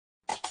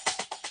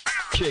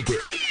Shake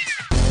it.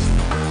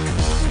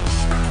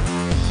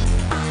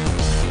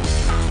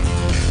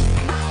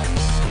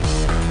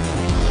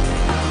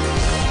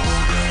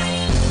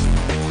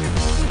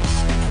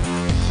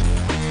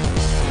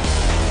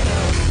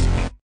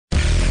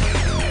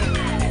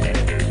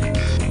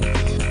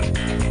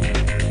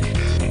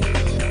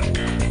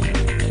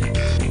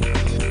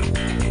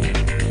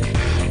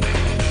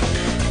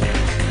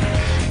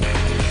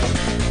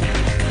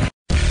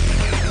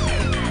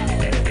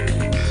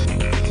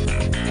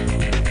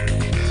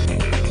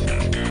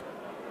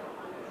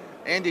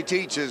 Andy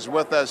Teach is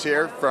with us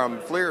here from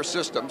Flir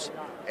Systems,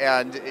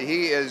 and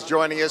he is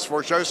joining us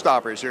for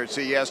Showstoppers here at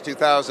CES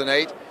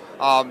 2008.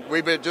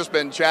 We've just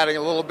been chatting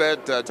a little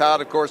bit. Todd,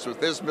 of course,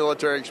 with his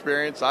military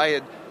experience,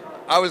 I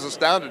was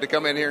astounded to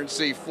come in here and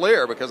see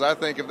Flir, because I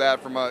think of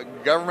that from a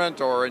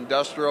government or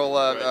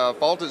industrial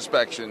fault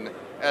inspection,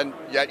 and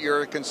yet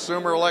you're a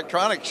consumer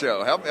electronics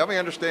show. Help me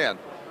understand.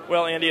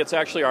 Well, Andy, it's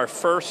actually our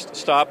first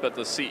stop at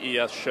the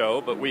CES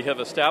show, but we have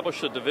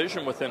established a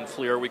division within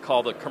Flir we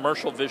call the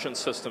Commercial Vision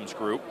Systems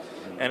Group,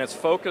 and it's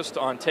focused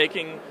on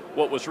taking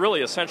what was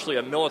really essentially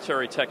a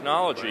military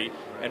technology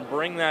and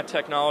bring that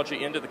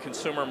technology into the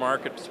consumer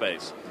market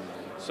space.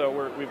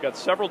 So we've got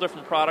several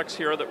different products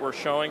here that we're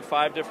showing,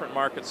 5 different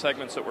market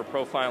segments that we're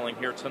profiling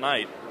here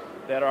tonight,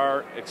 that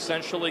are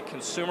essentially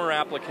consumer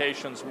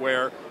applications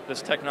where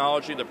this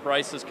technology, the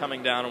price is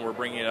coming down and we're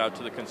bringing it out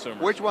to the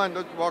consumer. Which one,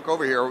 let's walk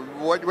over here,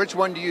 which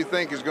one do you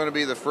think is going to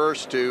be the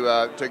first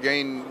to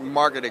gain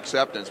market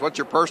acceptance? What's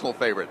your personal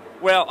favorite?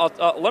 Well,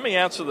 let me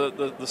answer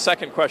the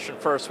second question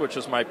first, which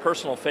is my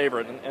personal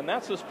favorite, and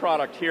that's this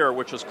product here,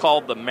 which is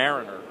called the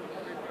Mariner.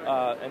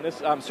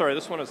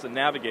 This one is the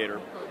Navigator.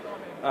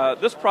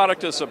 This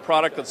product is a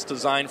product that's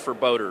designed for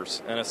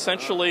boaters, and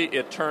essentially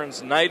it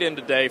turns night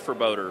into day for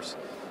boaters.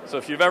 So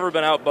if you've ever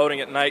been out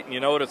boating at night and you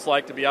know what it's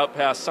like to be out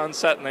past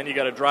sunset and then you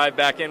got to drive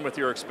back in with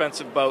your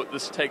expensive boat,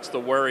 this takes the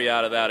worry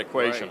out of that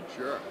equation.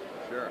 Right,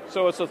 sure.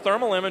 So it's a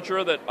thermal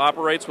imager that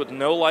operates with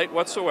no light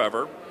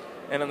whatsoever,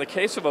 and in the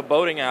case of a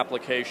boating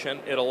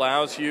application, it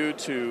allows you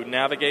to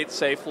navigate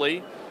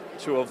safely,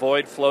 to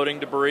avoid floating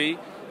debris,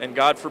 and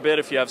God forbid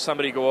if you have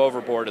somebody go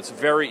overboard, it's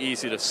very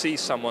easy to see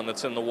someone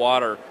that's in the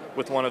water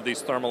with one of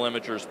these thermal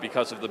imagers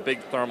because of the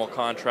big thermal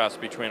contrast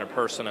between a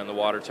person and the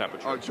water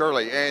temperature. Oh,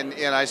 surely. And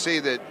I see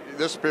that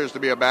this appears to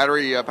be a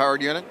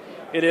battery-powered unit?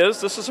 It is.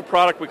 This is a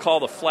product we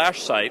call the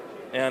Flash Sight,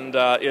 and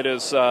it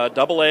is a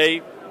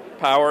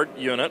AA-powered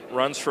unit,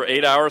 runs for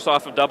 8 hours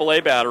off of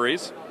AA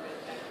batteries.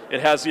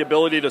 It has the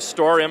ability to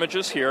store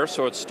images here,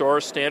 so it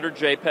stores standard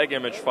JPEG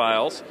image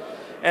files.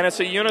 And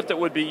it's a unit that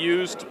would be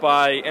used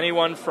by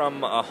anyone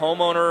from a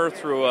homeowner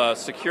through a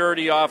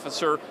security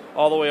officer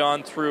all the way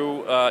on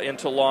through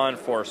into law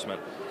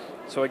enforcement.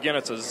 So again,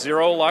 it's a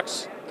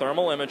zero-lux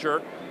thermal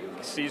imager.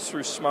 It sees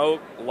through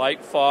smoke,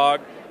 light,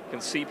 fog,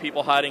 can see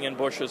people hiding in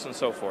bushes and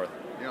so forth.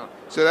 Yeah.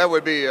 So that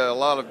would be a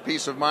lot of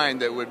peace of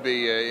mind that would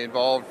be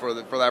involved for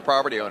that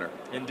property owner.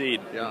 Indeed,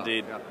 yeah,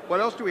 indeed. Yeah. What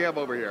else do we have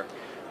over here?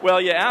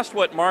 Well, you asked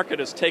what market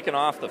has taken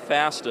off the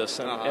fastest,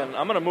 and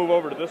I'm going to move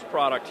over to this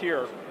product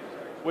here,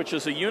 which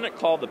is a unit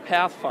called the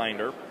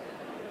Pathfinder.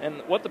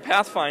 And what the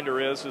Pathfinder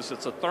is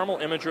it's a thermal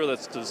imager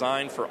that's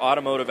designed for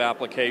automotive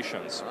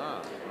applications.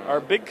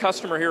 Our big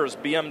customer here is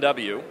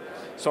BMW,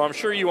 so I'm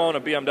sure you own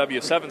a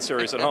BMW 7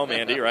 Series at home,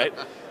 Andy, right?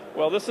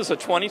 Well, this is a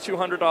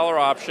 $2,200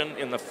 option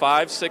in the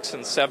 5, 6,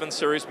 and 7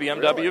 Series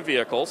BMW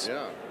vehicles.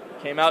 Yeah.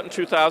 Came out in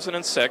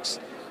 2006,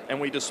 and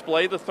we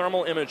display the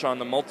thermal image on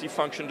the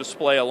multifunction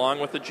display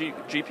along with the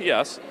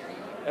GPS.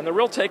 And the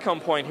real take-home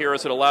point here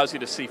is it allows you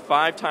to see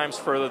 5 times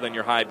further than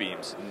your high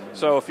beams.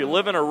 So if you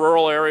live in a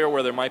rural area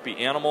where there might be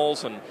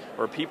animals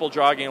or people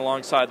jogging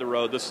alongside the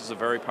road, this is a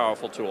very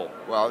powerful tool.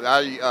 Well,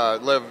 I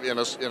live in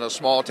a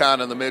small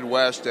town in the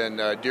Midwest,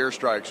 and deer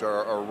strikes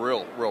are a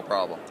real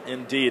problem.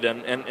 Indeed,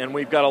 and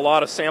we've got a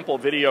lot of sample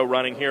video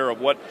running here of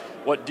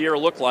what deer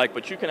look like,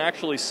 but you can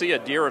actually see a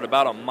deer at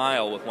about a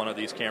mile with one of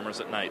these cameras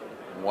at night.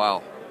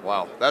 Wow.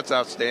 Wow, that's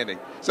outstanding.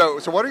 So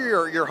what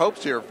are your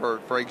hopes here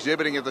for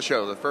exhibiting at the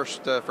show, the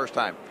first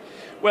time?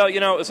 Well, you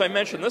know, as I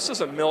mentioned, this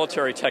is a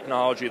military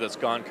technology that's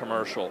gone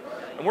commercial,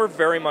 and we're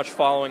very much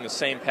following the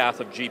same path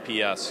of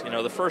GPS. You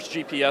know, the first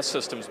GPS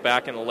systems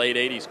back in the late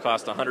 80s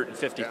cost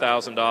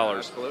 $150,000. Yeah,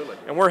 absolutely.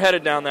 And we're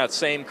headed down that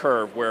same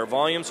curve where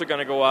volumes are going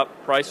to go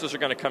up, prices are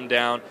going to come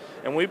down,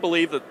 and we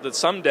believe that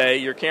someday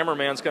your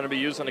cameraman's going to be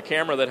using a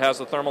camera that has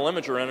a thermal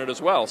imager in it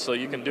as well, so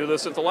you can do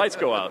this if the lights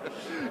go out.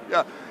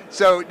 Yeah.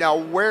 So now,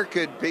 where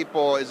could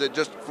people? Is it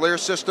just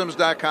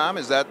FlirSystems.com?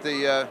 Is that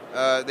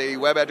the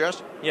web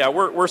address? Yeah,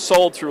 we're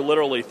sold through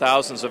literally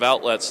thousands of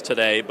outlets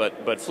today,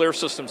 but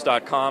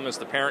FlirSystems.com is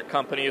the parent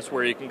company. It's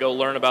where you can go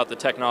learn about the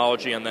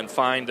technology and then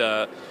find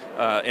an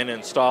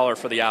installer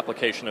for the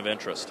application of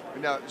interest.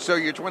 Now, so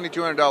your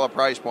 $2,200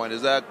 price point,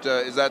 is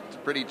that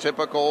pretty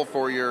typical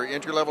for your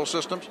entry-level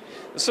systems?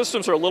 The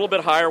systems are a little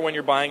bit higher when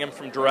you're buying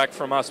them direct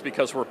from us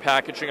because we're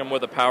packaging them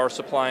with a power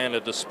supply and a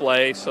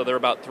display, so they're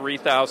about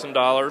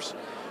 $3,000.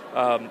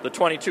 The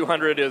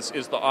 2200 is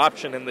the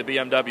option in the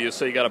BMW,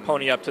 so you got to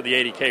pony up to the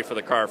 80K for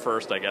the car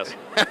first, I guess.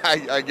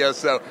 I guess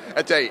so.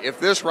 I tell you, if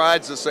this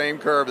rides the same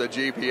curve that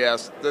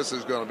GPS, this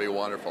is going to be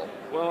wonderful.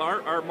 Well,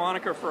 our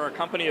moniker for our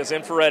company is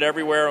infrared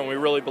everywhere, and we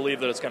really believe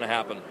that it's going to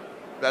happen.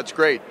 That's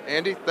great.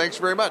 Andy, thanks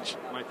very much.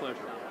 My pleasure.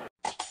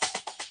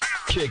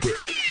 Kick it.